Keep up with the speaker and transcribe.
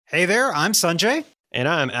Hey there, I'm Sanjay. And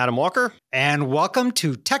I'm Adam Walker. And welcome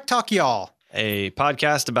to Tech Talk Y'all, a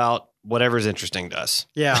podcast about whatever's interesting to us.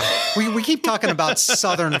 Yeah, we keep talking about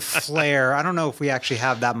Southern flair. I don't know if we actually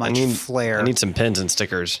have that much flair. I need some pins and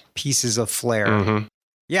stickers. Pieces of flair. Mm-hmm.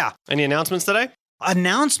 Yeah. Any announcements today?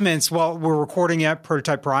 Announcements. Well, we're recording at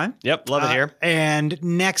Prototype Prime. Yep, love it here. And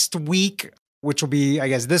next week, which will be, I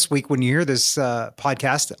guess, this week when you hear this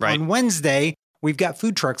podcast, right. On Wednesday, we've got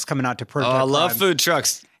food trucks coming out to Prototype Prime. I love food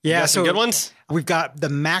trucks. Yeah, you got some good ones? We've got the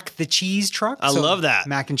Mac the Cheese truck. I love that.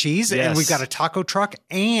 Mac and cheese. Yes. And we've got a taco truck.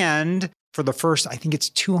 And for the first, I think it's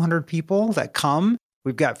 200 people that come,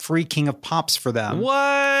 we've got free King of Pops for them.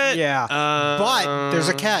 What? Yeah. But there's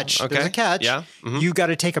a catch. Okay. There's a catch. Yeah. Mm-hmm. You got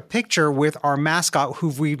to take a picture with our mascot, who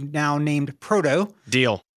we've now named Proto.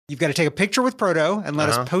 Deal. You've got to take a picture with Proto and let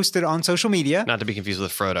us post it on social media. Not to be confused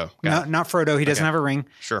with Frodo. No, not Frodo. He doesn't have a ring.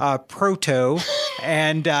 Sure. Proto.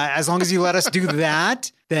 And as long as you let us do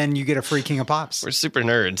that, then you get a free King of Pops. We're super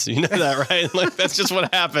nerds. You know that, right? Like, that's just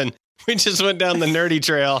what happened. We just went down the nerdy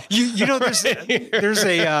trail. You know, there's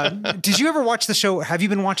a, did you ever watch the show? Have you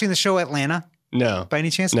been watching the show Atlanta? No. By any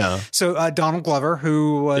chance? No. So Donald Glover,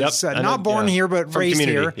 who was not born here, but from raised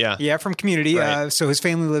Community. here. Yeah. Yeah, from Community. Right. So his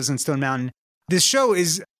family lives in Stone Mountain. This show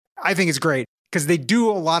is, I think it's great because they do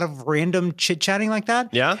a lot of random chit-chatting like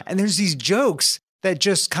that. Yeah. And there's these jokes that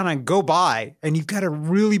just kind of go by and you've got to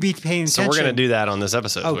really be paying attention. So we're going to do that on this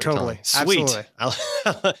episode. Oh, totally. Sweet.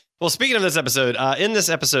 Absolutely. Well, speaking of this episode, in this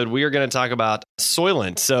episode, we are going to talk about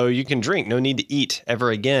Soylent. So you can drink, no need to eat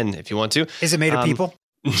ever again if you want to. Is it made of people?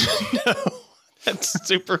 No. That's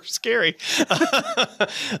super scary. We're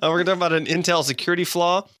going to talk about an Intel security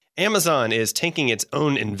flaw. Amazon is tanking its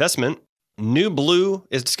own investment. New Blue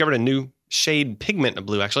is discovered a new shade pigment of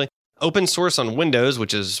blue, actually. Open source on Windows,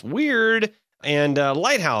 which is weird. And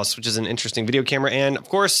Lighthouse, which is an interesting video camera. And, of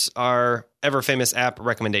course, our ever-famous app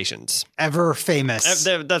recommendations. Ever famous.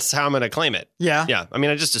 That's how I'm going to claim it. Yeah. Yeah. I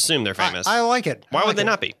mean, I just assume they're famous. I like it. Why would they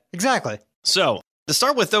not be? Exactly. So, to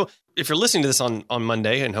start with, though, if you're listening to this on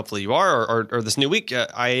Monday, and hopefully you are, or this new week,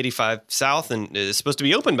 I-85 South and is supposed to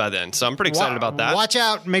be open by then. So I'm pretty excited about that. Watch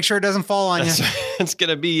out. Make sure it doesn't fall on you. It's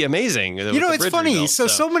going to be amazing. You know, it's funny. Rebuilt,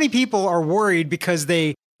 so many people are worried because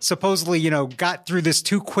they supposedly, got through this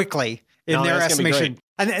too quickly in their estimation.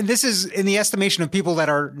 And this is in the estimation of people that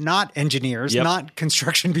are not engineers, not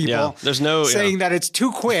construction people. Yeah. There's no saying that it's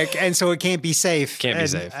too quick and so it can't be safe. Can't be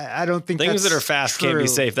safe. I don't think things that's that are fast true. can't be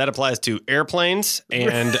safe. That applies to airplanes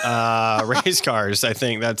and race cars. I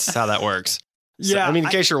think that's how that works. So, Yeah. I mean,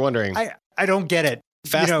 in case you're wondering, I don't get it.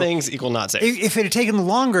 fast things equal not safe. If it had taken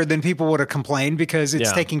longer, then people would have complained because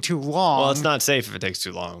it's taking too long. Well, it's not safe if it takes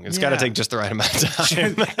too long. It's got to take just the right amount of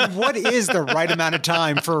time. What is the right amount of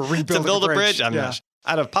time for rebuilding to build a bridge? I'm Yeah. not sure.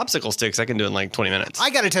 Out of popsicle sticks, I can do it in like 20 minutes. I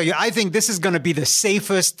got to tell you, I think this is going to be the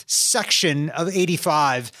safest section of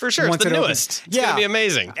 85. For sure. It's the newest. It's going to be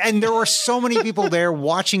amazing. And there were so many people there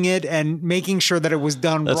watching it and making sure that it was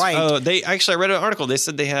done right. Oh, I read an article. They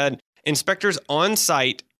said they had inspectors on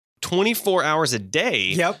site 24 hours a day.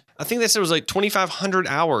 Yep. I think they said it was like 2,500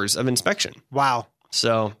 hours of inspection. Wow.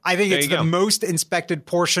 So I think it's the most inspected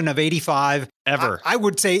portion of 85 ever. I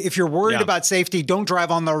would say if you're worried about safety, don't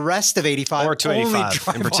drive on the rest of 85 or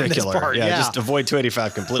 285 in particular. Yeah, just avoid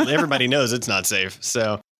 285 completely. Everybody knows it's not safe.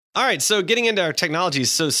 So, all right. So getting into our technologies.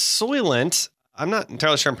 So Soylent, I'm not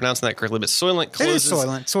entirely sure I'm pronouncing that correctly, but Soylent closes. It is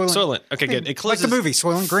Soylent. Soylent. Okay, good. It closes. Like the movie,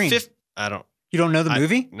 Soylent Green. You don't know the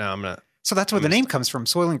movie? No, I'm not. So that's where the name comes from,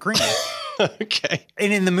 Soylent Green. Okay.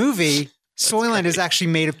 And in the movie, Soylent is actually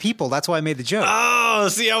made of people. That's why I made the joke. Oh,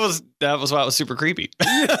 see, that was why it was super creepy.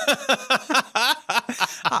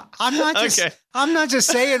 I'm not just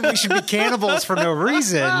saying we should be cannibals for no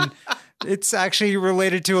reason. It's actually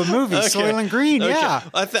related to a movie, Soylent Green. Okay. Yeah.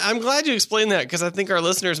 I'm glad you explained that because I think our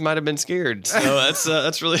listeners might have been scared. So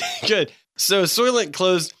that's really good. So Soylent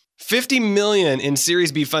closed $50 million in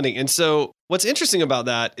Series B funding. And so what's interesting about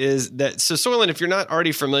that is that Soylent, if you're not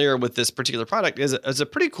already familiar with this particular product, is a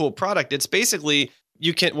pretty cool product. It's basically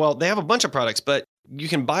they have a bunch of products, but you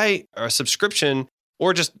can buy a subscription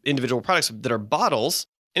or just individual products that are bottles.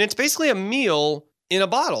 And it's basically a meal in a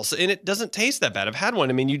bottle. So, and it doesn't taste that bad. I've had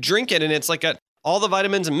one. I mean, you drink it and it's like all the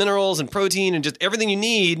vitamins and minerals and protein and just everything you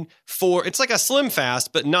need it's like a Slim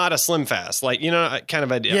Fast, but not a Slim Fast, like, kind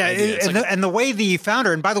of idea. Yeah. And the way the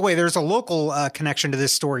founder, and by the way, there's a local connection to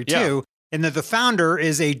this story too, in that the founder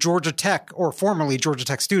is a Georgia Tech or formerly Georgia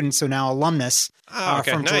Tech student. So now alumnus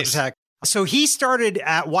from Georgia Tech. So he started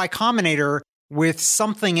at Y Combinator with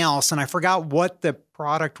something else. And I forgot what the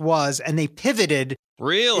product was. And they pivoted.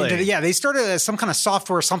 Really? They started as some kind of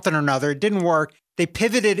software, something or another. It didn't work. They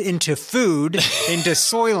pivoted into food, into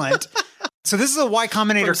Soylent. So this is a Y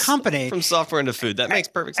Combinator company. From software into food. That makes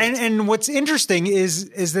perfect sense. And what's interesting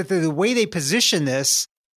is that the way they position this,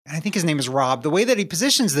 and I think his name is Rob, the way that he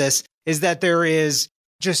positions this is that there is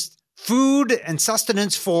just food and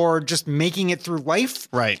sustenance for just making it through life.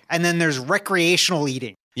 Right. And then there's recreational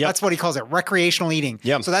eating. Yep. That's what he calls it, recreational eating.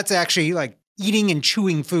 Yep. So that's actually like eating and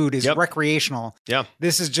chewing food is recreational. Yeah.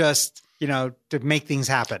 This is just, to make things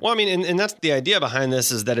happen. Well, I mean, and that's the idea behind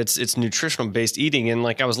this is that it's nutritional based eating. And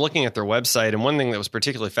like I was looking at their website, and one thing that was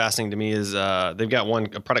particularly fascinating to me is they've got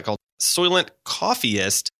a product called Soylent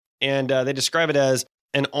Coffeeist, and they describe it as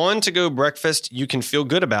an on-to-go breakfast you can feel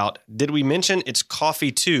good about. Did we mention it's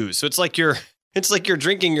coffee too? So it's like you're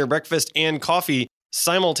drinking your breakfast and coffee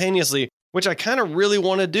simultaneously, which I kind of really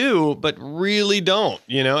want to do, but really don't,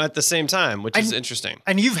 at the same time, which is interesting.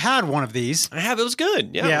 And you've had one of these. I have. It was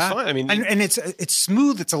good. Yeah, it was fine. I mean, and it's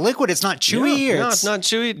smooth. It's a liquid. It's not chewy. No, it's not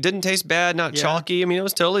chewy. It didn't taste bad. Not chalky. I mean, it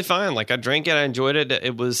was totally fine. Like I drank it. I enjoyed it.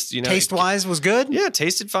 It was, taste wise was good. Yeah, it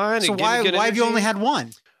tasted fine. So why have you only had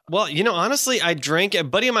one? Well, honestly, I drank it. A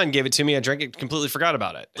buddy of mine gave it to me. I drank it, completely forgot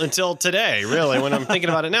about it until today, really, when I'm thinking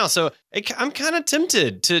about it now. So I'm kind of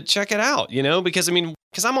tempted to check it out, because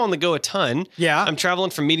I'm on the go a ton. Yeah. I'm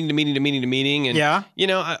traveling from meeting to meeting to meeting to meeting.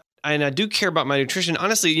 And, I do care about my nutrition.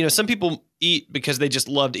 Honestly, some people eat because they just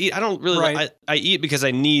love to eat. I don't really, I eat because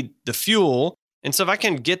I need the fuel. And so if I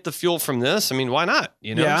can get the fuel from this, why not?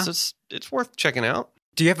 So it's worth checking out.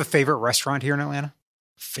 Do you have a favorite restaurant here in Atlanta?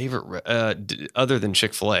 Favorite other than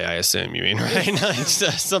Chick-fil-A, I assume you mean, right?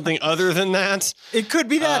 Something other than that. It could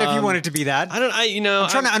be that if you want it to be that. I'm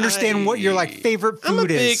trying to understand what your favorite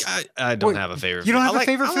food is. I don't have a favorite. You don't have a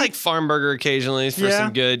favorite food? I like farm burger occasionally for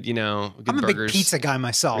some good, good I'm burgers. a big pizza guy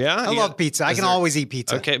myself. Yeah, I love pizza. I can always eat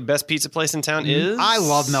pizza. Okay, best pizza place in town is? I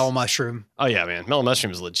love Mellow Mushroom. Oh yeah, man, Mellow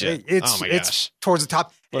Mushroom is legit. Oh my gosh, it's towards the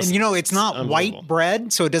top. Listen, and it's not white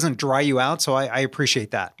bread, so it doesn't dry you out. So I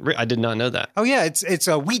appreciate that. I did not know that. Oh yeah, it's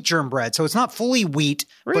a wheat germ bread, so it's not fully wheat,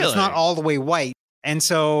 but it's not all the way white. And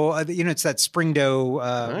so it's that spring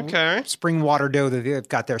dough, spring water dough that they've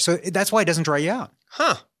got there. So that's why it doesn't dry you out.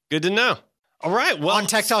 Huh? Good to know. All right. Well, on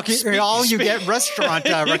Tech Talk, you get restaurant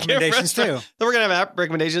recommendations too. So we're gonna have app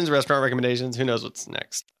recommendations, restaurant recommendations. Who knows what's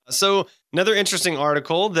next? So another interesting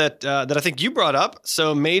article that I think you brought up.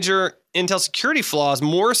 So major Intel security flaws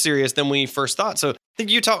more serious than we first thought. So I think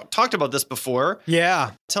you talked about this before.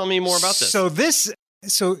 Yeah. Tell me more about this.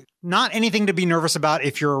 So not anything to be nervous about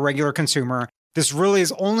if you're a regular consumer. This really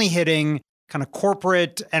is only hitting kind of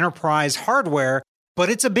corporate enterprise hardware, but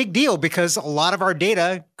it's a big deal because a lot of our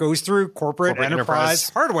data goes through corporate enterprise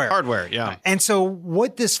hardware. Hardware, yeah. And so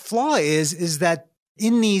what this flaw is that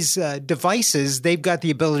in these devices, they've got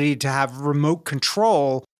the ability to have remote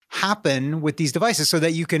control happen with these devices so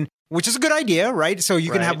that you can, which is a good idea, right? So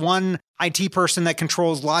you can have one IT person that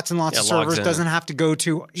controls lots and lots of servers, doesn't have to go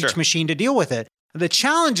to each machine to deal with it. The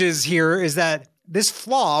challenge here is that this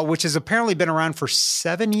flaw, which has apparently been around for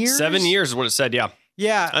 7 years. 7 years is what it said, yeah.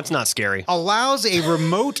 Yeah. That's not scary. Allows a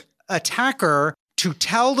remote attacker to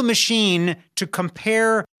tell the machine to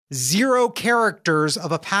compare 0 characters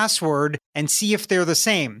of a password and see if they're the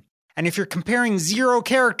same. And if you're comparing 0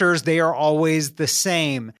 characters, they are always the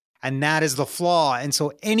same. And that is the flaw. And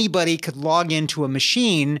so anybody could log into a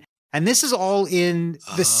machine. And this is all in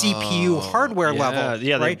the CPU hardware level.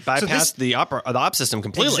 Yeah, right? They bypassed the op system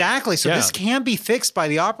completely. Exactly. So this can be fixed by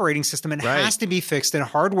the operating system. It has to be fixed in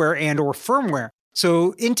hardware and or firmware.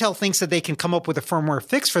 So Intel thinks that they can come up with a firmware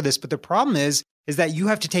fix for this. But the problem is that you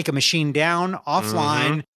have to take a machine down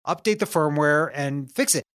offline, update the firmware, and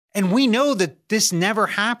fix it. And we know that this never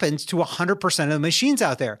happens to 100% of the machines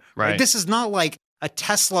out there. Right? This is not like a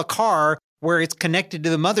Tesla car where it's connected to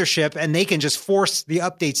the mothership and they can just force the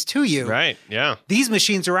updates to you. Right, yeah. These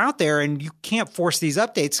machines are out there and you can't force these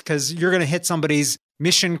updates because you're going to hit somebody's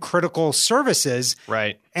mission critical services.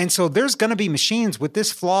 Right. And so there's going to be machines with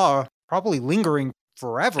this flaw probably lingering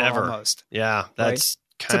forever almost. Yeah, that's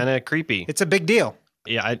kind of creepy. It's a big deal.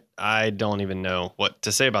 Yeah, I don't even know what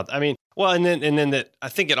to say about that. I mean, well, and then that I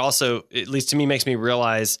think it also, at least to me, makes me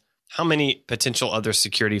realize how many potential other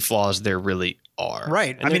security flaws there really are.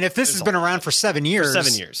 Right. And I mean, if this has been around for 7 years.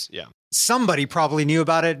 7 years, yeah. Somebody probably knew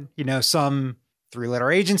about it. Some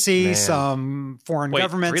 3-letter agency, some foreign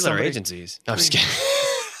government. 3-letter agencies? No, I'm just kidding.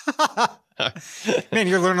 Man,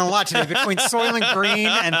 you're learning a lot today between Soylent Green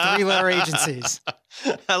and 3-letter agencies.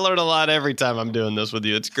 I learn a lot every time I'm doing this with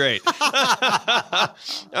you. It's great. All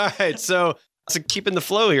right. So keeping the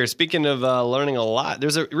flow here, speaking of learning a lot,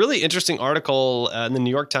 there's a really interesting article in the New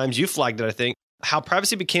York Times. You flagged it, I think, how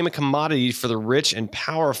privacy became a commodity for the rich and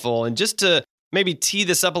powerful. And just to maybe tee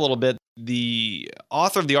this up a little bit, the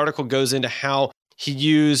author of the article goes into how he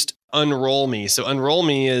used Unroll Me. So Unroll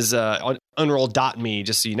Me is unroll.me,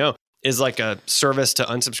 just so you know, is like a service to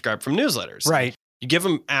unsubscribe from newsletters. Right. You give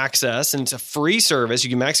them access, and it's a free service. You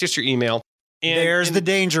can access your email. There's the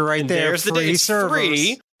danger right there. There's the free service.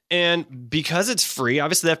 Free. And because it's free,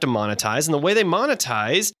 obviously they have to monetize. And the way they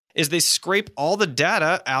monetize is they scrape all the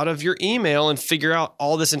data out of your email and figure out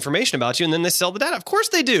all this information about you. And then they sell the data. Of course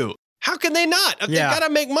they do. How can they not? They've got to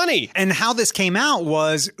make money. And how this came out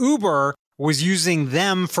was Uber was using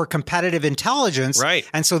them for competitive intelligence. Right.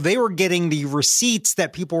 And so they were getting the receipts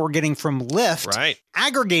that people were getting from Lyft, right,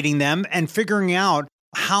 aggregating them and figuring out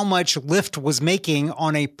how much Lyft was making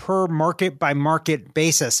on a per market by market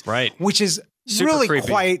basis. Right. Which is super really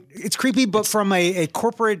creepy. It's creepy, but from a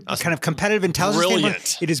corporate kind of competitive intelligence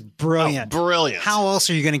standpoint, it is brilliant. Oh, brilliant. How else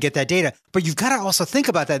are you going to get that data? But you've got to also think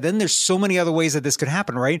about that. Then there's so many other ways that this could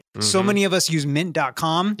happen, right? Mm-hmm. So many of us use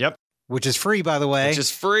mint.com. Yep. Which is free, by the way. Which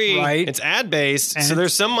is free. Right. It's ad-based. So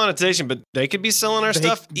there's some monetization, but they could be selling our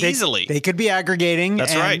stuff easily. They could be aggregating.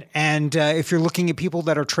 That's right. And if you're looking at people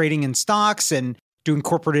that are trading in stocks and doing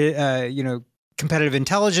corporate, competitive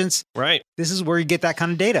intelligence, right, this is where you get that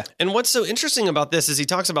kind of data. And what's so interesting about this is he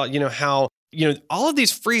talks about, how, all of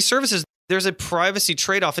these free services, there's a privacy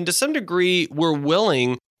trade-off. And to some degree, we're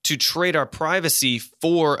willing to trade our privacy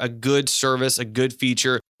for a good service, a good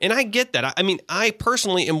feature. And I get that. I mean, I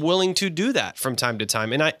personally am willing to do that from time to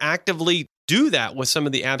time. And I actively do that with some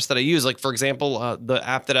of the apps that I use. Like, for example, the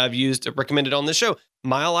app that I've used, recommended on the show,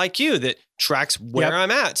 Mile IQ, that tracks where I'm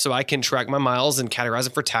at. So I can track my miles and categorize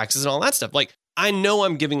it for taxes and all that stuff. Like, I know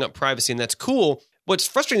I'm giving up privacy and that's cool. What's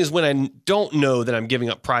frustrating is when I don't know that I'm giving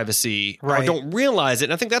up privacy or don't realize it.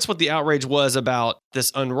 And I think that's what the outrage was about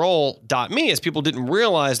this unroll.me, is people didn't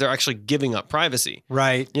realize they're actually giving up privacy.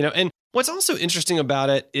 Right. And what's also interesting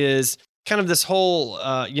about it is kind of this whole,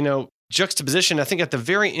 juxtaposition. I think at the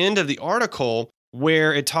very end of the article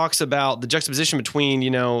where it talks about the juxtaposition between,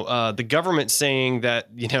 the government saying that,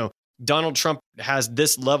 Donald Trump has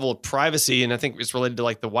this level of privacy. And I think it's related to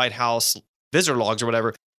like the White House visitor logs or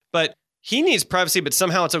whatever. But he needs privacy, but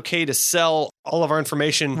somehow it's okay to sell all of our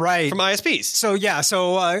information from ISPs.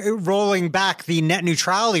 So rolling back the net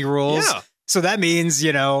neutrality rules. Yeah. So that means,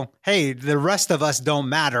 hey, the rest of us don't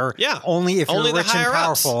matter. Yeah. Only if you're rich and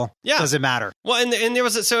powerful does it matter. Well, and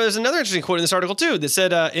there's another interesting quote in this article too that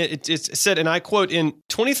said, it said, and I quote, in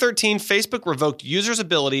 2013, Facebook revoked users'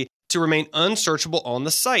 ability to remain unsearchable on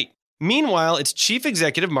the site. Meanwhile, its chief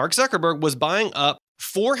executive, Mark Zuckerberg, was buying up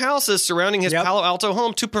 4 houses surrounding his Palo Alto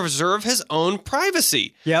home to preserve his own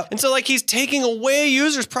privacy. Yep. And so he's taking away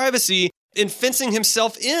users' privacy and fencing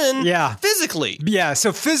himself in physically. Yeah.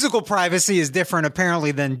 So physical privacy is different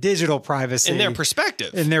apparently than digital privacy. In their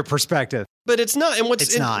perspective. But it's not. And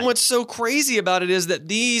what's so crazy about it is that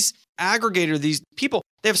these these people,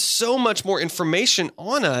 they have so much more information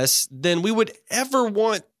on us than we would ever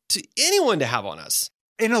want anyone to have on us.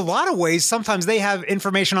 In a lot of ways, sometimes they have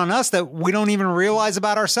information on us that we don't even realize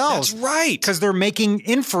about ourselves. That's right. Because they're making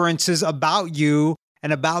inferences about you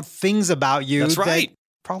and about things about you that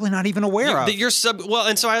probably not even aware of.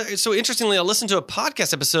 So interestingly, I listened to a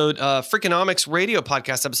podcast episode, Freakonomics radio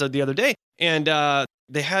podcast episode the other day, and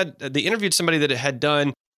they interviewed somebody that had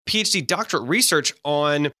done PhD doctorate research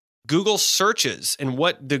on Google searches and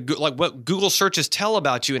what Google searches tell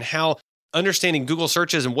about you and how understanding Google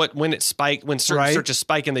searches and when certain searches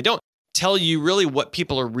spike and they don't tell you really what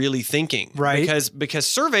people are really thinking. Right. Because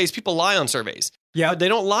surveys, people lie on surveys. Yeah. But they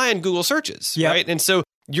don't lie in Google searches. Yep. Right. And so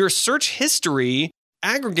your search history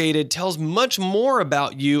aggregated tells much more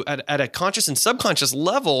about you at a conscious and subconscious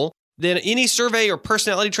level than any survey or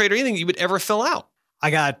personality trait or anything you would ever fill out. I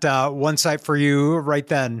got one site for you right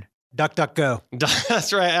then. DuckDuckGo.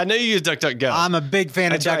 That's right. I know you use DuckDuckGo. I'm a big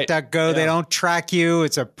fan of DuckDuckGo. Yeah. They don't track you.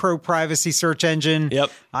 It's a pro-privacy search engine. Yep.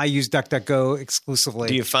 I use DuckDuckGo exclusively.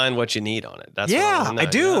 Do you find what you need on it? That's I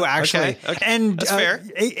do, actually. Okay. And that's fair.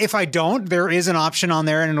 If I don't, there is an option on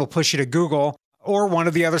there and it'll push you to Google or one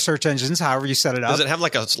of the other search engines, however you set it up. Does it have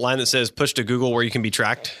like a line that says push to Google where you can be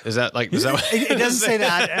tracked? Is that what it doesn't say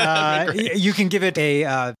that. You can give it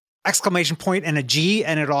a exclamation point and a G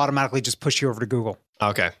and it'll automatically just push you over to Google.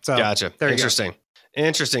 Okay. So, gotcha.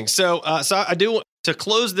 Interesting. So I do, to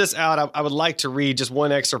close this out, I would like to read just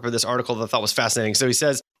one excerpt of this article that I thought was fascinating. So he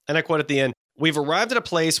says, and I quote at the end, "We've arrived at a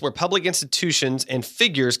place where public institutions and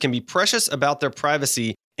figures can be precious about their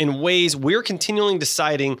privacy in ways we're continually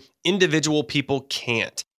deciding individual people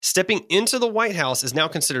can't. Stepping into the White House is now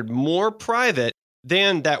considered more private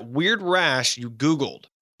than that weird rash you Googled.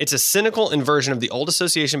 It's a cynical inversion of the old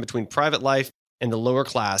association between private life and the lower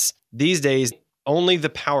class. These days, only the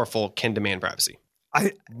powerful can demand privacy."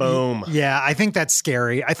 Boom. Yeah, I think that's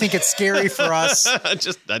scary. I think it's scary for us. I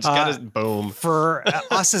just got to boom. For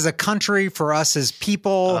us as a country, for us as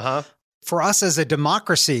people, for us as a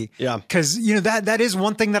democracy. Yeah. Because, that is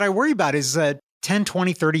one thing that I worry about is that 10,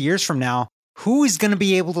 20, 30 years from now, who is going to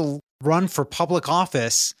be able to run for public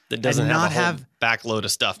office that doesn't have a backload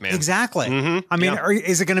of stuff, man? Exactly. I mean,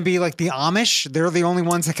 is it going to be like the Amish? They're the only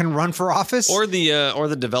ones that can run for office, or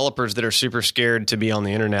the developers that are super scared to be on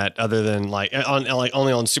the internet, other than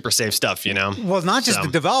only on super safe stuff, Well, not just the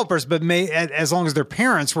developers, but as long as their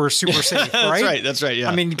parents were super safe, right? That's right. Yeah,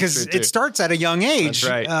 I mean, because it starts at a young age.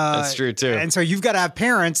 That's right. That's true too. And so you've got to have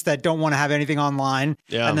parents that don't want to have anything online,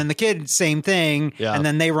 and then the kid, same thing, and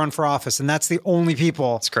then they run for office, and that's the only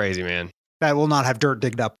people. It's crazy, man. That will not have dirt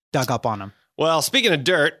dug up on them. Well, speaking of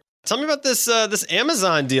dirt, tell me about this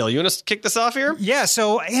Amazon deal. You want to kick this off here? Yeah.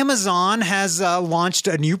 So Amazon has launched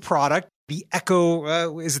a new product, the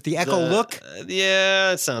Echo. Is it the Echo Look?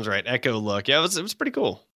 Yeah, it sounds right. Echo Look. Yeah, it was pretty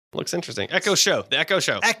cool. Looks interesting. Echo Show. The Echo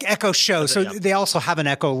Show. Echo Show. So they also have an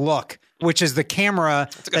Echo Look, which is the camera.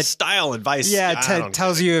 It's like a style advice. Yeah,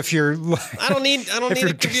 tells you if you're. I don't need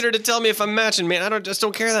a computer to tell me if I'm matching, man. I just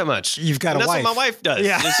don't care that much. You've got a wife. That's what my wife does.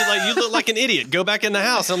 Yeah. She's like, you look like an idiot. Go back in the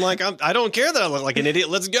house. I'm like, I don't care that I look like an idiot.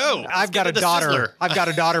 Let's go. I've got a daughter. I've got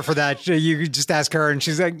a daughter for that. You just ask her, and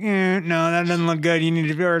she's like, no, that doesn't look good. You need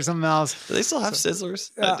to do something else. Do they still have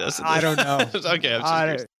Sizzlers? I don't know. Okay.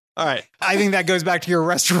 All right. I think that goes back to your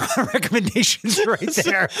restaurant recommendations right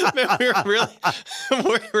there. Man,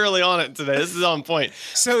 we're really on it today. This is on point.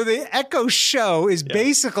 So the Echo Show is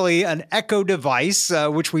basically an Echo device,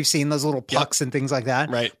 which we've seen those little pucks and things like that,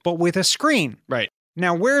 right? But with a screen. Right.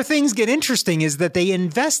 Now, where things get interesting is that they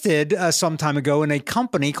invested some time ago in a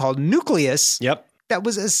company called Nucleus. Yep. That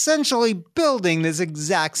was essentially building this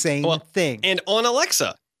exact same thing. And on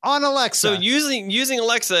Alexa. So using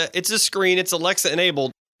Alexa, it's a screen. It's Alexa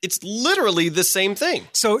enabled. It's literally the same thing.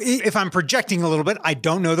 So if I'm projecting a little bit, I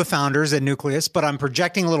don't know the founders at Nucleus, but I'm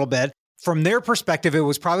projecting a little bit. From their perspective, it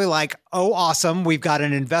was probably like, oh, awesome. We've got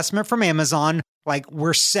an investment from Amazon. Like,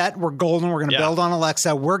 we're set. We're golden. We're going to build on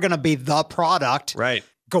Alexa. We're going to be the product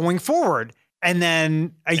going forward. And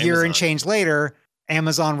then a year and change later,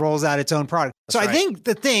 Amazon rolls out its own product. I think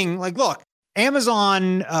the thing, like, look,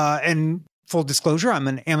 Amazon, and full disclosure, I'm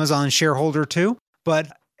an Amazon shareholder too,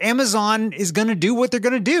 but Amazon is going to do what they're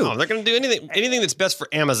going to do. Oh, they're going to do anything that's best for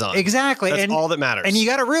Amazon. Exactly. That's all that matters. And you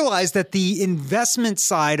got to realize that the investment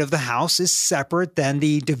side of the house is separate than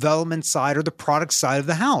the development side or the product side of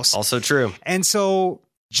the house. Also true. And so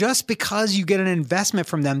just because you get an investment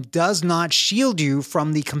from them does not shield you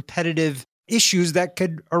from the competitive issues that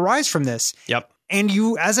could arise from this. Yep. And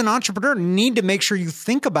you, as an entrepreneur, need to make sure you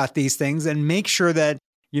think about these things and make sure that,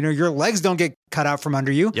 your legs don't get cut out from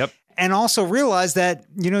under you. Yep. And also realize that,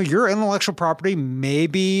 your intellectual property may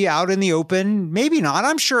be out in the open, maybe not.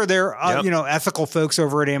 I'm sure they're, ethical folks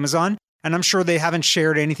over at Amazon, and I'm sure they haven't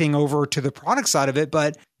shared anything over to the product side of it,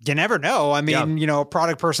 but you never know. I mean, a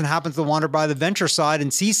product person happens to wander by the venture side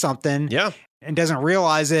and see something and doesn't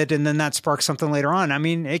realize it, and then that sparks something later on. I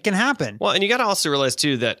mean, it can happen. Well, and you got to also realize,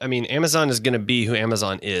 too, that, Amazon is going to be who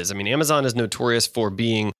Amazon is. Amazon is notorious for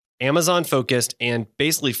being Amazon focused and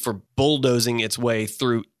basically for bulldozing its way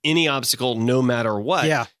through any obstacle, no matter what.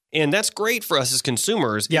 Yeah. And that's great for us as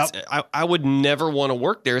consumers. Yep. I would never want to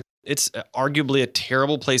work there. It's arguably a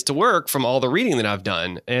terrible place to work from all the reading that I've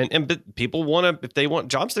done. But people if they want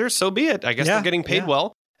jobs there, so be it. I guess they're getting paid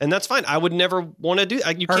well. And that's fine. I would never want to do.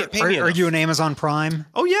 You can't pay me enough. Are you an Amazon Prime?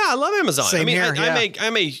 Oh yeah, I love Amazon. Same here,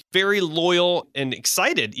 I'm a very loyal and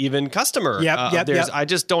excited even customer. Yep. I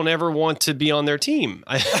just don't ever want to be on their team.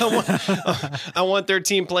 I want their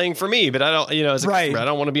team playing for me, but I don't. As a customer, I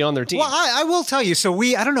don't want to be on their team. Well, I will tell you. So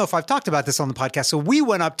I don't know if I've talked about this on the podcast. So we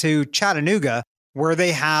went up to Chattanooga, where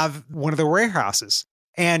they have one of the warehouses,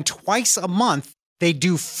 and twice a month they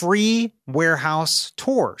do free warehouse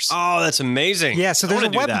tours. Oh, that's amazing. Yeah, so there's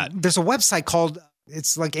a website called,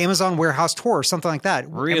 it's like Amazon Warehouse Tour or something like that.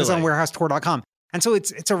 Really? AmazonWarehouseTour.com. And so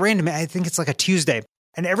it's a random, I think it's like a Tuesday.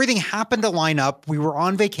 And everything happened to line up. We were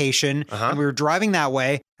on vacation and we were driving that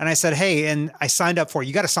way. And I said, hey, and I signed up for it.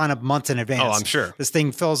 You got to sign up months in advance. Oh, I'm sure. This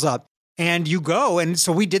thing fills up. And you go. And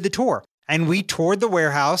so we did the tour. And we toured the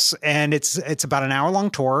warehouse. And it's about an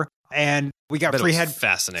hour-long tour. And we got free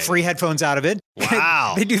headphones out of it.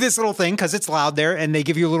 Wow. They do this little thing because it's loud there, and they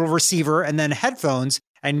give you a little receiver and then headphones,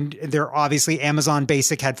 and they're obviously Amazon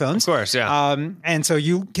basic headphones. Of course, yeah. And so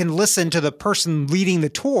you can listen to the person leading the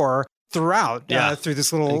tour throughout through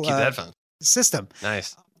this little system.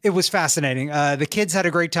 Nice. It was fascinating. The kids had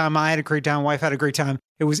a great time. I had a great time. Wife had a great time.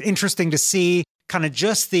 It was interesting to see kind of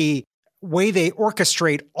just way they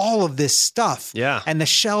orchestrate all of this stuff. Yeah. And the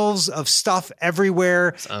shelves of stuff everywhere.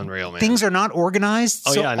 It's unreal, man. Things are not organized.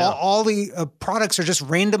 Oh, so yeah, I know. all the products are just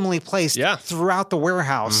randomly placed throughout the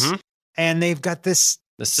warehouse. Mm-hmm. And they've got this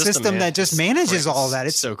system that just manages all of that.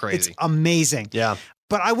 It's so crazy. It's amazing. Yeah.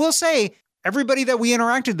 But I will say, everybody that we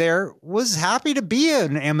interacted there was happy to be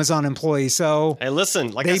an Amazon employee. So hey,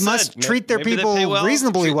 listen, like they must treat their people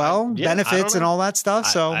reasonably well, benefits and all that stuff.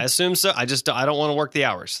 So I assume so. I don't want to work the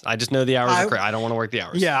hours. I just know the hours are crazy. I don't want to work the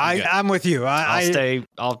hours. Yeah, I'm with you.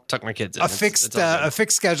 I'll tuck my kids in. A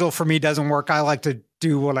fixed schedule for me doesn't work. I like to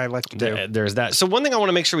do what I like to do. There's that. So one thing I want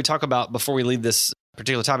to make sure we talk about before we leave this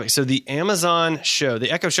particular topic. So the Amazon Show, the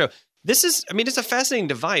Echo Show. This is, it's a fascinating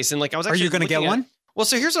device. And like I was actually, are you going to get one? Well,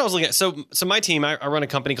 so here's what I was looking at. So my team, I run a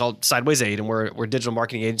company called Sideways Aid, and we're a digital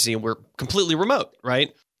marketing agency, and we're completely remote,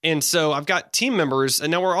 right? And so I've got team members, and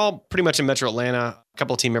now we're all pretty much in Metro Atlanta, a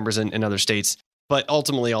couple of team members in other states, but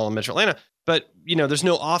ultimately all in Metro Atlanta. But, there's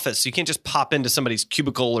no office. So you can't just pop into somebody's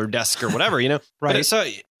cubicle or desk or whatever, Right. But so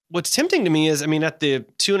what's tempting to me is, at the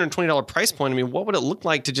 $220 price point, what would it look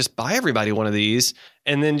like to just buy everybody one of these?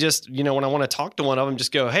 And then just, when I want to talk to one of them,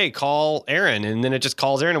 just go, hey, call Aaron. And then it just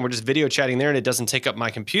calls Aaron and we're just video chatting there and it doesn't take up my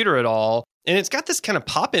computer at all. And it's got this kind of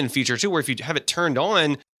pop-in feature too, where if you have it turned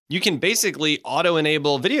on, you can basically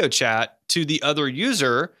auto-enable video chat to the other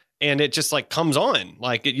user and it just like comes on.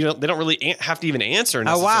 Like, they don't really have to even answer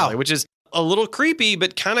necessarily, which is a little creepy,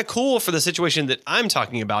 but kind of cool for the situation that I'm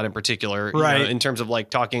talking about in particular, right? In terms of like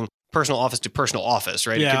talking personal office to personal office,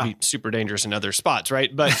 right? Yeah. It could be super dangerous in other spots, right?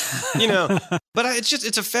 But, but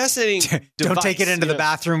it's a fascinating device. Don't take it into the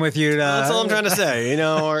bathroom with you. That's all I'm trying to say,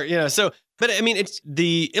 so, but it's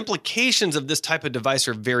the implications of this type of device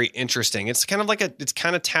are very interesting. It's kind of like it's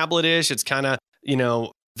kind of tablet-ish. It's kind of,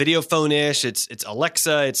 video phone-ish. It's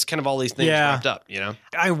Alexa. It's kind of all these things wrapped up,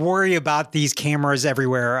 I worry about these cameras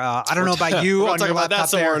everywhere. I don't know about you on your laptop that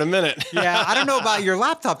somewhere in a minute. Yeah, I don't know about your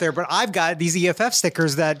laptop there, but I've got these EFF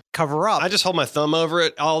stickers that cover up. I just hold my thumb over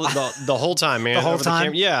it the whole time, man. The whole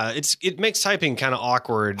time? Yeah, it makes typing kind of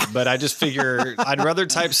awkward, but I just figure I'd rather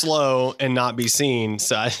type slow and not be seen.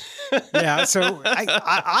 So yeah, so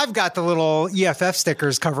I've got the little EFF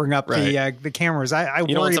stickers covering up the cameras. I you worry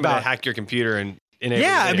don't want somebody about to hack your computer and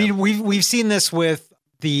I mean, we've seen this with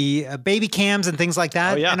the baby cams and things like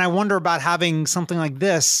that. Oh, yeah. And I wonder about having something like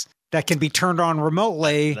this that can be turned on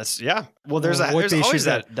remotely. Well, there's always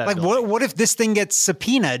that. Like, what if this thing gets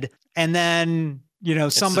subpoenaed and then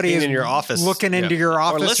somebody is in your office, looking into your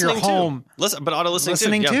office, your home, but auto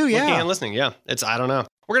listening too. Yeah, looking and listening. Yeah, I don't know.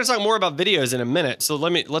 We're going to talk more about videos in a minute. So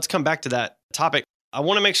let's come back to that topic. I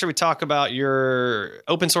want to make sure we talk about your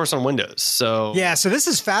open source on Windows. So this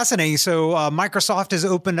is fascinating. So Microsoft has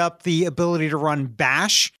opened up the ability to run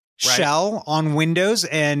Bash shell on Windows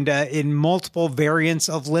and in multiple variants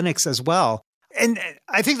of Linux as well. And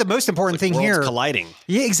I think the most important thing here, colliding.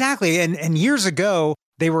 Yeah, exactly. And years ago,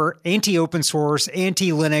 they were anti-open source,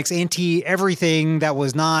 anti-Linux, anti-everything that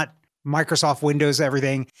was not Microsoft Windows,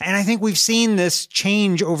 everything. And I think we've seen this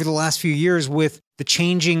change over the last few years with the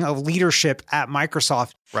changing of leadership at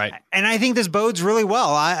Microsoft. Right. And I think this bodes really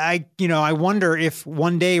well. I wonder if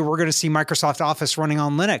one day we're going to see Microsoft Office running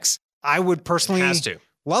on Linux. I would personally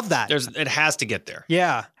love that. It has to get there.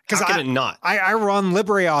 Yeah. How can it not? I run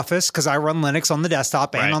LibreOffice because I run Linux on the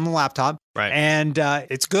desktop and on the laptop. Right. And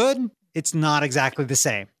it's good. It's not exactly the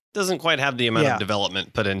same. Doesn't quite have the amount of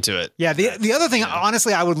development put into it. Yeah. The other thing,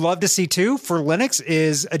 honestly, I would love to see too for Linux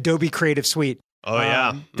is Adobe Creative Suite. Oh,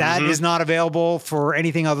 yeah. That is not available for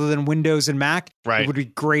anything other than Windows and Mac. Right. It would be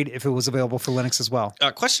great if it was available for Linux as well.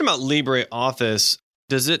 Question about LibreOffice.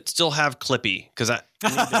 Does it still have Clippy? Because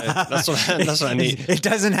that's what I need. It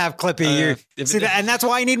doesn't have Clippy. And that's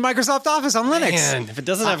why I need Microsoft Office on Linux. Man, if it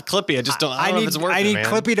doesn't have Clippy, I just don't. I don't know if it's worth it. I need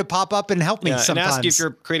Clippy to pop up and help me sometimes. And ask you if you're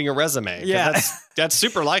creating a resume. Yeah, that's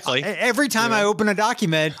super likely. Every time I open a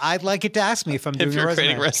document, I'd like it to ask me if I'm doing a resume.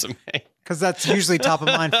 Creating a resume, because that's usually top of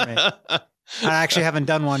mind for me. I actually haven't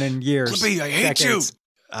done one in years. Clippy, I hate you.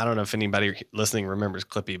 I don't know if anybody listening remembers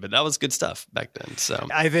Clippy, but that was good stuff back then. So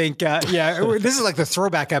I think, this is like the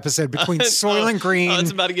throwback episode between Soylent Green.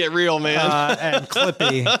 It's about to get real, man. And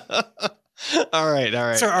Clippy. All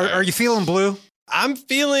right. So are you feeling blue? I'm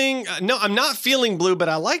not feeling blue, but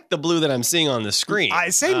I like the blue that I'm seeing on the screen.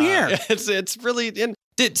 Same here. It's really,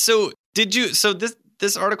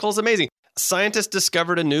 this article is amazing. Scientists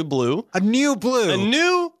discovered a new blue. A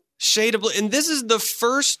new shade of blue. And this is the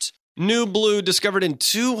first new blue discovered in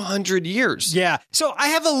 200 years. Yeah. So I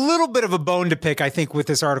have a little bit of a bone to pick, I think, with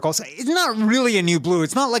this article. So it's not really a new blue.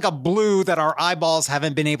 It's not like a blue that our eyeballs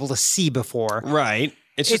haven't been able to see before. Right.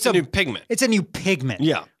 It's just a new pigment. It's a new pigment.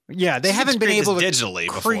 Yeah. Yeah, they haven't been able to digitally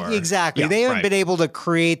before. Exactly. They haven't been able to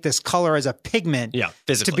create this color as a pigment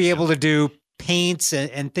physically, to be able to do paints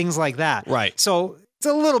and things like that. Right. So it's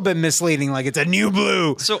a little bit misleading, like it's a new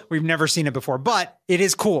blue. So we've never seen it before, but it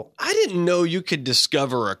is cool. I didn't know you could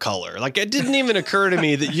discover a color. Like it didn't even occur to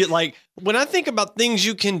me that you like when I think about things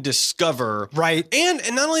you can discover. Right. And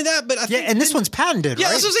not only that, but I think and this one's patented, right? Yeah,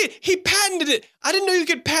 that's what I'm saying. He patented it. I didn't know you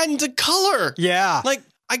could patent a color. Yeah. Like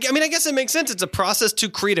I mean, I guess it makes sense. It's a process to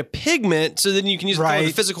create a pigment so then you can use it in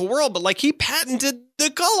the physical world. But like he patented the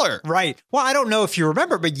color. Right. Well, I don't know if you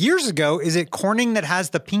remember, but years ago, is it Corning that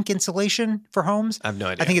has the pink insulation for homes? I have no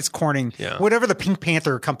idea. I think it's Corning. Yeah. Whatever the Pink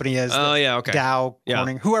Panther company is. Oh, yeah. Okay. Dow,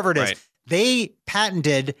 Corning, whoever it is. Right. They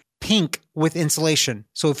patented pink with insulation.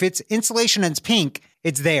 So if it's insulation and it's pink,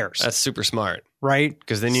 it's theirs. That's super smart. Right.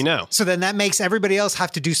 Because then you know. So then that makes everybody else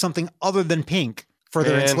have to do something other than pink for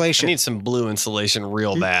their insulation. I need some blue insulation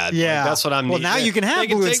real bad. Yeah. Like, that's what I'm needing. Well, now you can have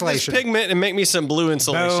blue insulation. Take this pigment and make me some blue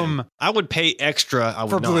insulation. Boom. I would pay extra. I would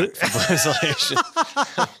for blue insulation.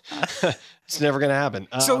 It's never going to happen.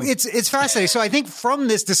 So it's fascinating. So I think from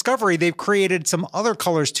this discovery, they've created some other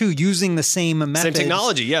colors too, using the same method. Same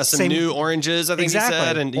technology. Yeah. Some new oranges, I think you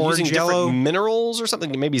said, and orange, using yellow. different minerals or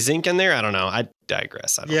something. Maybe zinc in there. I don't know. I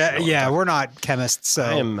digress. I don't know we're not chemists. So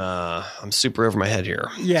I'm super over my head here.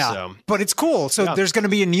 Yeah. So. But it's cool. So there's going to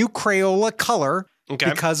be a new Crayola color. Okay.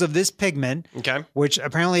 Because of this pigment, which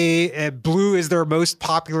apparently blue is their most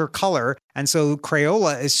popular color. And so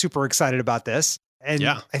Crayola is super excited about this. And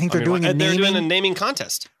I think they're doing a naming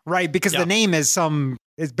contest. Right, because the name is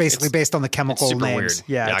basically based on the chemical super names. Weird.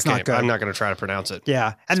 Yeah, it's not good. I'm not going to try to pronounce it.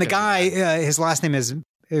 Yeah. And the guy, his last name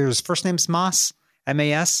his first name's Moss.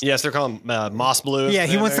 M-A-S? Yes, they're calling Moss Blue. Yeah,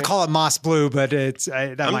 he wants to call it Moss Blue, but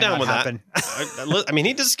that might not happen. That. I mean,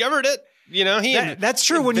 he discovered it. You know, that's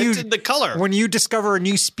true. When you the color, when you discover a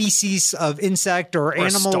new species of insect or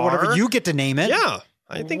animal or whatever, you get to name it. Yeah,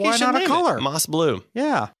 I think why you should not name a color? It Moss Blue.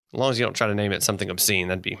 Yeah, as long as you don't try to name it something obscene,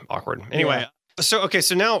 that'd be awkward. Anyway, so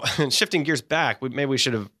now shifting gears back, maybe we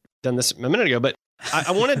should have done this a minute ago, but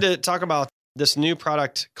I wanted to talk about this new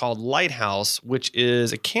product called Lighthouse, which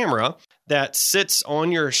is a camera that sits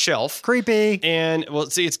on your shelf. Creepy. And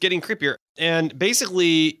it's getting creepier. And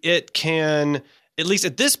basically it can, at least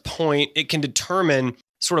at this point, it can determine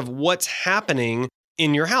sort of what's happening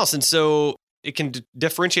in your house. And so it can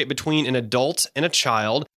differentiate between an adult and a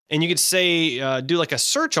child. And you could say, do like a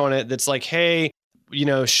search on it that's like, hey,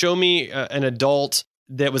 show me an adult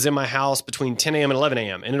that was in my house between 10 a.m. and 11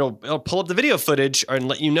 a.m. And it'll pull up the video footage and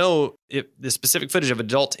let you know if the specific footage of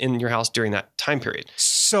adult in your house during that time period.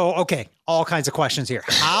 So, okay, all kinds of questions here.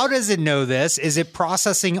 How does it know this? Is it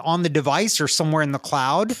processing on the device or somewhere in the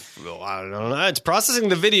cloud? Well, I don't know. It's processing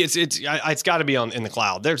the video. It's got to be in the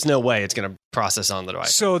cloud. There's no way it's going to process on the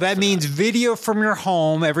device. So that means video from your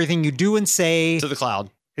home, everything you do and say to the cloud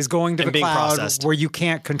is going to the cloud processed. Where you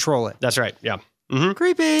can't control it. That's right. Yeah. Mm-hmm.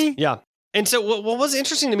 Creepy. Yeah. And so what was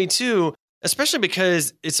interesting to me too, especially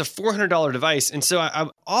because it's a $400 device. And so I've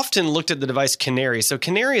often looked at the device Canary. So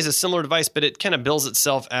Canary is a similar device, but it kind of bills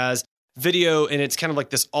itself as video, and it's kind of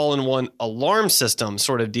like this all-in-one alarm system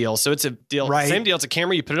sort of deal. So it's a deal, same deal. It's a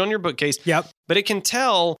camera. You put it on your bookcase. Yep. But it can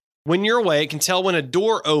tell when you're away. It can tell when a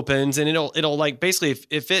door opens, and it'll like basically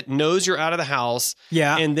if it knows you're out of the house,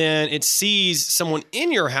 and then it sees someone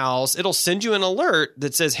in your house, it'll send you an alert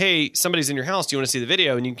that says, "Hey, somebody's in your house. Do you want to see the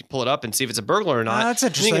video?" And you can pull it up and see if it's a burglar or not. That's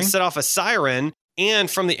interesting. And you can set off a siren,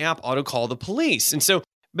 and from the app, auto call the police. And so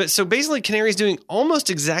basically, Canary's doing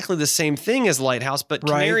almost exactly the same thing as Lighthouse, but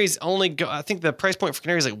Canary's I think the price point for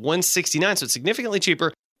Canary is like $169, so it's significantly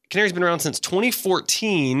cheaper. Canary's been around since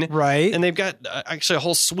 2014. Right. And they've got actually a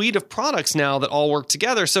whole suite of products now that all work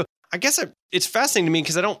together. So I guess it's fascinating to me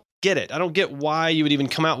because I don't get it. I don't get why you would even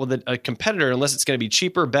come out with a competitor unless it's going to be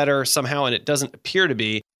cheaper, better somehow, and it doesn't appear to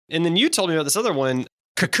be. And then you told me about this other one.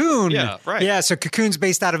 Cocoon. Yeah, right. Yeah, so Cocoon's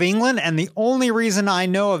based out of England, and the only reason I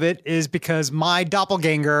know of it is because my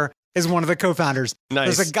doppelganger is one of the co-founders.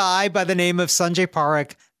 Nice. There's a guy by the name of Sanjay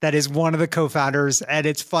Parekh that is one of the co-founders, and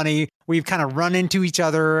it's funny. We've kind of run into each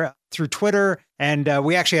other through Twitter, and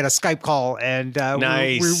we actually had a Skype call, and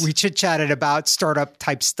we chit-chatted about startup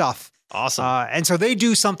type stuff. Awesome. And so they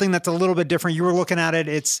do something that's a little bit different. You were looking at it.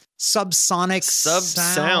 It's subsonic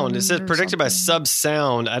sound. It says predicted by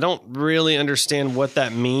SubSound. I don't really understand what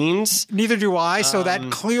that means. Neither do I. So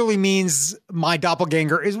that clearly means my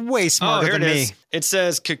doppelganger is way smarter than me. It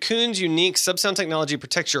says Cocoon's unique SubSound technology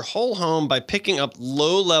protects your whole home by picking up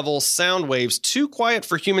low-level sound waves too quiet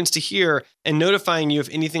for humans to hear and notifying you if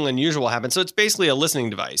anything unusual happens. So it's basically a listening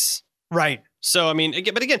device. Right. So, I mean,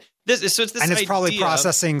 but again, It's probably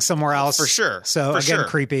processing somewhere else for sure. So again,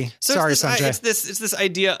 creepy. So sorry, Sanjay. It's this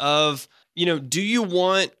idea of, do you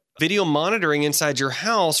want video monitoring inside your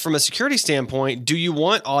house from a security standpoint? Do you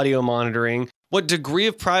want audio monitoring? What degree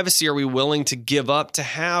of privacy are we willing to give up to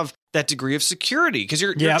have that degree of security? Because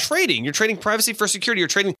you're trading privacy for security. You're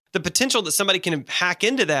trading the potential that somebody can hack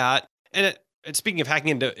into that. And speaking of hacking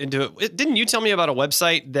into it, didn't you tell me about a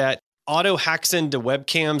website that auto hacks into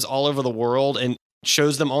webcams all over the world and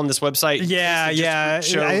shows them on this website? Yeah.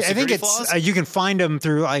 I think it's you can find them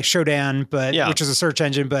through Shodan, which is a search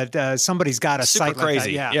engine, but somebody's got a super site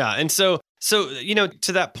crazy. Like that. Yeah. And so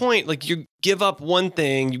to that point, like you give up one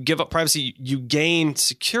thing, you give up privacy, you gain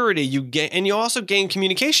security, and you also gain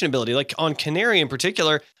communication ability. Like on Canary in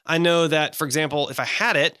particular, I know that, for example, if I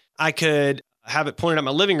had it, I could have it pointed at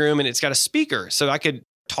my living room and it's got a speaker. So I could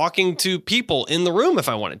talking to people in the room if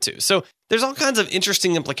I wanted to. So there's all kinds of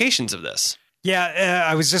interesting implications of this. Yeah,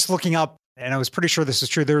 I was just looking up, and I was pretty sure this is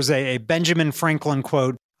true. There's a Benjamin Franklin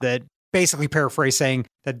quote that basically paraphrased saying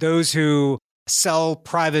that those who sell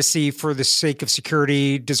privacy for the sake of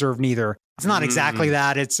security deserve neither. It's not exactly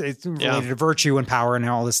that. It's related to virtue and power and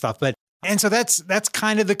all this stuff. And so that's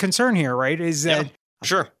kind of the concern here, right? Is that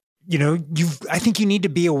sure. I think you need to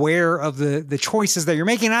be aware of the choices that you're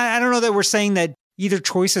making. I don't know that we're saying that either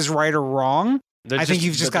choice is right or wrong. I think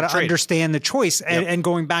you've just got to understand the choice. And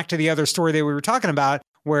going back to the other story that we were talking about,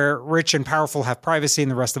 where rich and powerful have privacy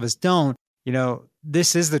and the rest of us don't,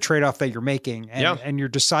 this is the trade-off that you're making. And you're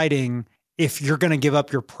deciding if you're going to give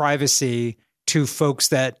up your privacy to folks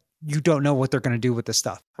that you don't know what they're going to do with this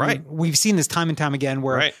stuff. Right. I mean, we've seen this time and time again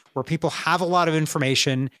where people have a lot of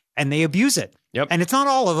information and they abuse it. Yep. And it's not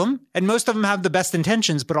all of them. And most of them have the best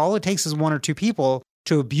intentions, but all it takes is one or two people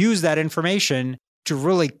to abuse that information to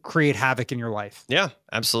really create havoc in your life. Yeah,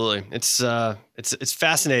 absolutely. It's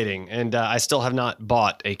fascinating. And I still have not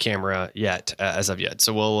bought a camera yet, as of yet.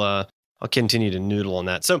 So I'll continue to noodle on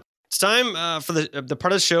that. So it's time for the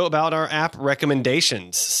part of the show about our app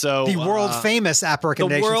recommendations. So the world famous app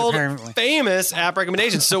recommendations. The world famous app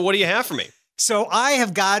recommendations. So what do you have for me? So I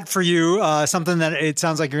have got for you something that it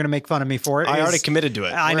sounds like you're going to make fun of me for. I already committed to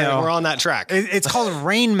it. I know. We're on that track. It's called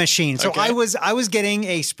Rain Machine. So Okay. I was getting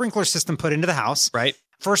a sprinkler system put into the house. Right.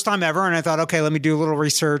 First time ever. And I thought, okay, let me do a little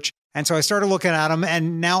research. And so I started looking at them.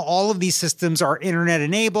 And now all of these systems are internet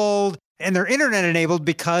enabled. And they're internet enabled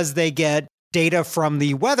because they get data from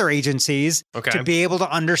the weather agencies to be able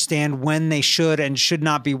to understand when they should and should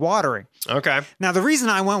not be watering. Okay. Now, the reason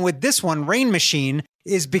I went with this one, Rain Machine,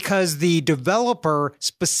 is because the developer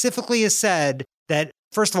specifically has said that,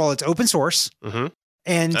 first of all, it's open source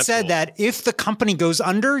and That's said cool. that if the company goes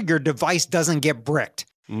under, your device doesn't get bricked.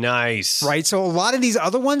 Nice. Right. So a lot of these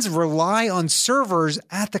other ones rely on servers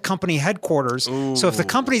at the company headquarters. Ooh. So if the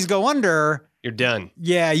companies go under, You're done.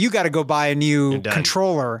 yeah, you got to go buy a new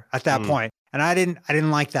controller at that point. And I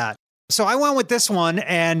didn't like that. So I went with this one,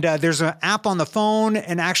 and there's an app on the phone,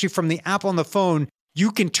 and actually from the app on the phone,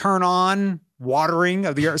 you can turn on watering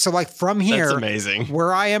of the earth. So like from here, That's amazing.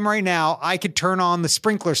 Where I am right now, I could turn on the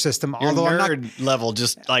sprinkler system. Your although nerd I'm not, level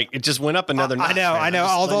just like it just went up another notch. I know.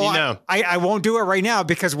 Although I won't do it right now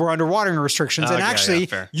because we're under watering restrictions. And actually,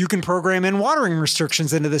 you can program in watering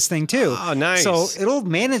restrictions into this thing too. Oh, nice. So it'll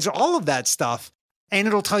manage all of that stuff. And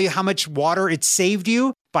it'll tell you how much water it saved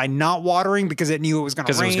you by not watering because it knew it was going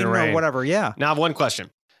to rain or whatever. Yeah. Now I have one question.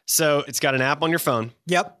 So it's got an app on your phone.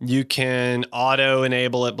 Yep. You can auto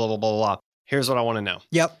enable it, blah, blah, blah, blah. Here's what I want to know.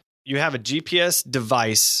 Yep. You have a GPS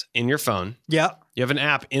device in your phone. Yep. You have an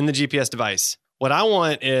app in the GPS device. What I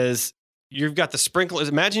want is you've got the sprinklers.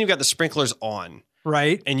 Imagine you've got the sprinklers on.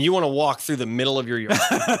 Right. And you want to walk through the middle of your yard.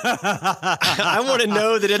 I want to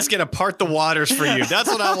know that it's going to part the waters for you. That's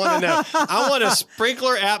what I want to know. I want a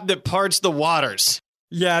sprinkler app that parts the waters.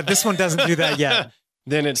 Yeah, this one doesn't do that yet.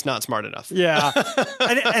 Then it's not smart enough. Yeah.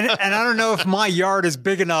 And I don't know if my yard is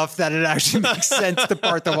big enough that it actually makes sense to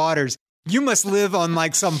part the waters. You must live on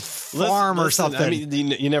like some farm or something. I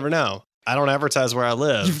mean, you never know. I don't advertise where I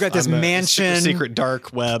live. You've got this mansion, secret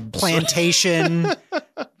dark web plantation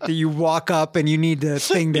that you walk up and you need the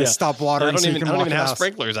thing to stop watering. I don't even have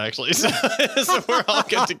sprinklers actually, so we're all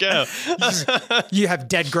good to go. You have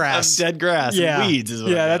dead grass. Dead grass. And weeds is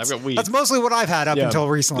what I've got weeds. That's mostly what I've had up until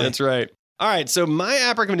recently. That's right. All right. So my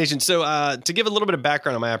app recommendation. So to give a little bit of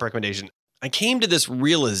background on my app recommendation, I came to this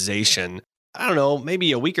realization, I don't know,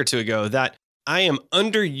 maybe a week or two ago, that I am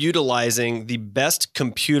underutilizing the best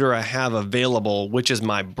computer I have available, which is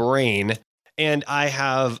my brain. And I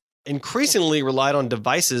have increasingly relied on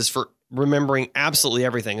devices for remembering absolutely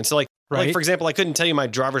everything. And so like, for example, I couldn't tell you my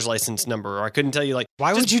driver's license number, or I couldn't tell you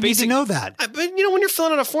why would you need to know that? But when you're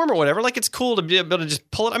filling out a form or whatever, like it's cool to be able to just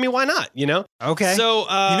pull it. I mean, why not? Okay. So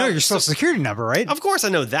your social security number, right? Of course, I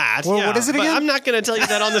know that. Well, what is it again? I'm not going to tell you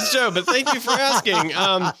that on the show, but thank you for asking.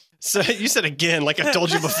 So you said again, like I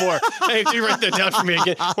told you before. Hey, do you write that down for me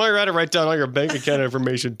again? While you're at it, write down all your bank account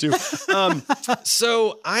information too.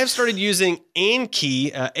 So I've started using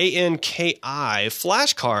Anki, A-N-K-I,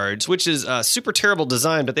 flashcards, which is a super terrible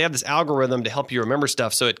design, but they have this algorithm to help you remember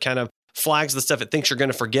stuff. So it kind of flags the stuff it thinks you're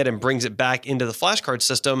going to forget and brings it back into the flashcard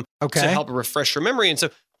system to help refresh your memory. And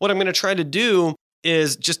so what I'm going to try to do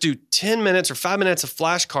is just do 10 minutes or 5 minutes of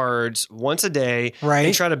flashcards once a day,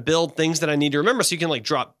 and try to build things that I need to remember. So you can like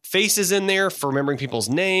drop faces in there for remembering people's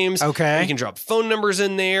names. Okay. You can drop phone numbers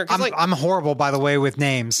in there. I'm horrible, by the way, with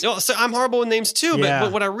names. So I'm horrible with names too.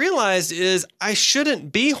 But what I realized is I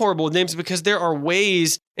shouldn't be horrible with names because there are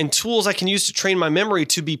ways and tools I can use to train my memory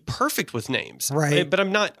to be perfect with names. Right. But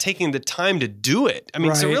I'm not taking the time to do it. I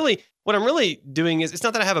mean, so really what I'm really doing is, it's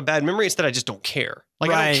not that I have a bad memory, it's that I just don't care.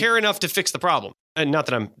 Like I don't care enough to fix the problem. And not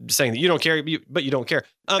that I'm saying that you don't care, but you don't care.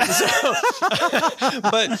 But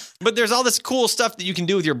there's all this cool stuff that you can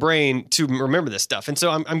do with your brain to remember this stuff. And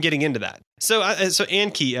so I'm getting into that. So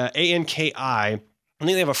Anki, A-N-K-I, I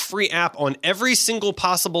think they have a free app on every single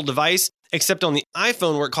possible device, except on the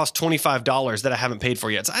iPhone where it costs $25 that I haven't paid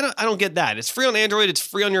for yet. So I don't get that. It's free on Android, it's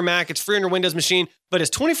free on your Mac, it's free on your Windows machine, but it's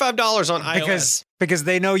 $25 on iOS. Because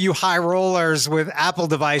they know you high rollers with Apple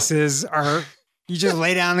devices are... You just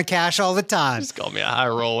lay down the cash all the time. Just call me a high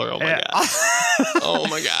roller. Oh my God. Oh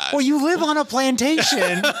my God. Well, you live on a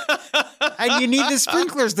plantation and you need the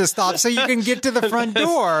sprinklers to stop so you can get to the front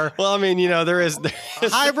door. Well, I mean, there is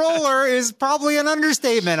high roller is probably an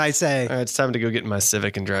understatement, I say. All right, it's time to go get in my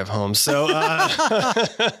Civic and drive home. So, all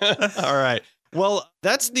right. Well,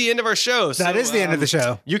 that's the end of our show. That is the end of the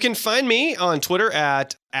show. You can find me on Twitter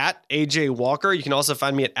at AJ Walker. You can also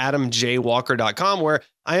find me at adamjwalker.com, where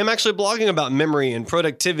I am actually blogging about memory and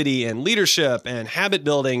productivity and leadership and habit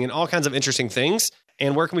building and all kinds of interesting things.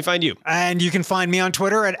 And where can we find you? And you can find me on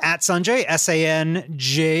Twitter at Sanjay,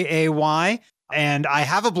 Sanjay. And I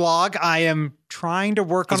have a blog. I am trying to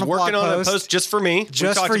work on a blog post just for me.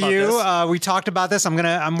 Just for you. We talked about this.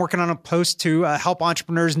 I'm working on a post to help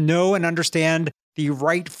entrepreneurs know and understand the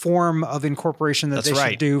right form of incorporation that they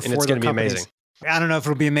should do for their companies. It's going to be amazing. I don't know if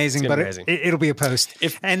it'll be amazing, but it'll be a post.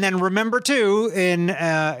 And then remember too, in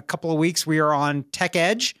a couple of weeks, we are on Tech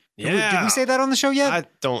Edge. Yeah. Did we say that on the show yet? I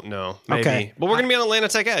don't know. Maybe. Okay. But we're going to be on Atlanta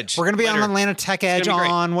Tech Edge. We're going to be on Atlanta Tech Edge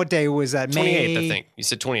on what day was that? 28th, I think. You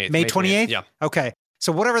said 28th. May 28th? Yeah. Okay.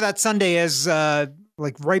 So whatever that Sunday is,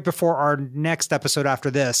 like right before our next episode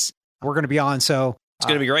after this, we're going to be on. So it's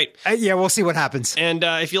going to be great. Yeah, we'll see what happens. And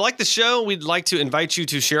if you like the show, we'd like to invite you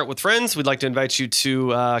to share it with friends. We'd like to invite you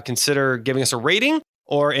to consider giving us a rating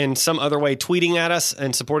or in some other way tweeting at us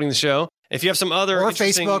and supporting the show. If you have some other or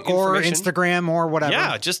Facebook or Instagram or whatever.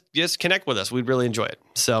 Yeah, just connect with us. We'd really enjoy it.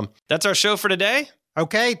 So that's our show for today.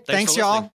 Okay. Thanks y'all.